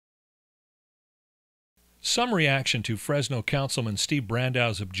Some reaction to Fresno Councilman Steve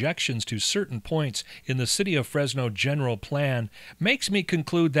Brandau's objections to certain points in the City of Fresno General Plan makes me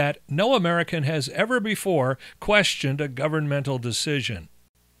conclude that no American has ever before questioned a governmental decision.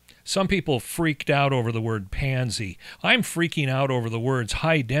 Some people freaked out over the word pansy. I'm freaking out over the words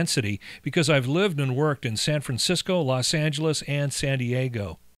high density because I've lived and worked in San Francisco, Los Angeles, and San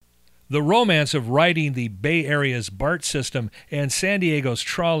Diego. The romance of riding the Bay Area's BART system and San Diego's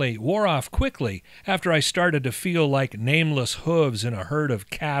trolley wore off quickly after I started to feel like nameless hooves in a herd of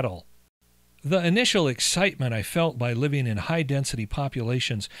cattle. The initial excitement I felt by living in high-density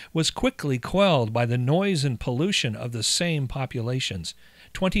populations was quickly quelled by the noise and pollution of the same populations.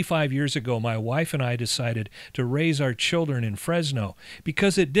 25 years ago, my wife and I decided to raise our children in Fresno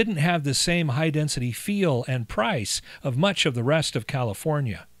because it didn't have the same high-density feel and price of much of the rest of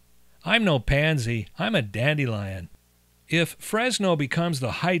California. I'm no pansy, I'm a dandelion. If Fresno becomes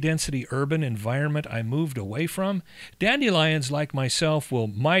the high-density urban environment I moved away from, dandelions like myself will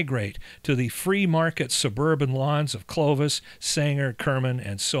migrate to the free-market suburban lawns of Clovis, Sanger, Kerman,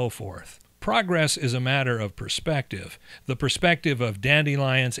 and so forth. Progress is a matter of perspective. The perspective of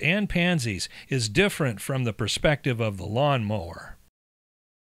dandelions and pansies is different from the perspective of the lawnmower.